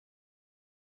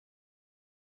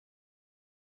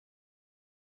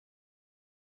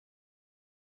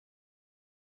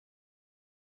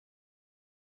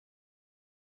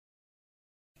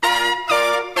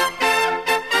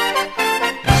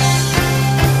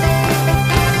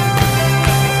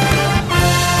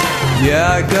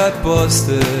Yeah, I got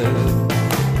busted,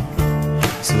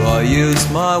 so I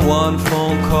used my one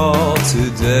phone call to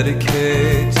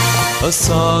dedicate a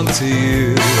song to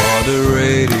you on the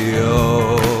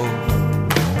radio.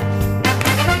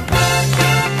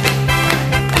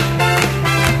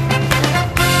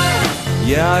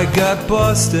 Yeah, I got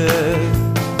busted.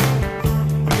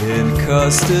 In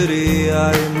custody,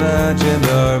 I imagined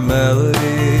our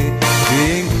melody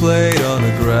being played on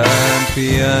a grand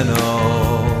piano.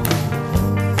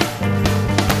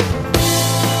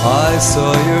 I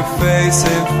saw your face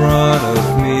in front of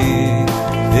me.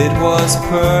 It was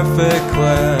perfect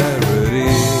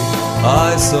clarity.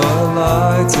 I saw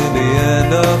lights in the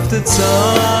end of the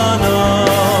tunnel,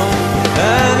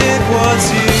 and it was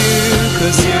you,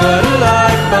 'cause you had a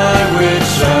light by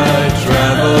which I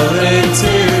traveled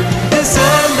into. Yes,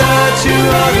 and that you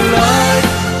are the light,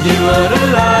 you are the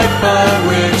light by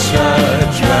which I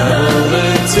traveled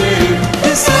into.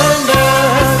 Yes, and that.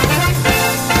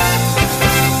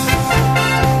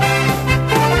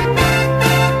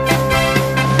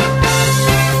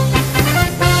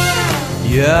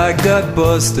 Yeah, I got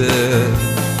busted.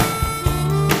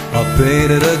 I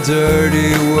painted a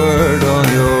dirty word on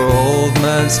your old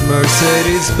man's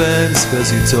Mercedes-Benz, 'cause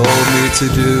you told me to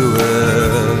do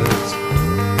it.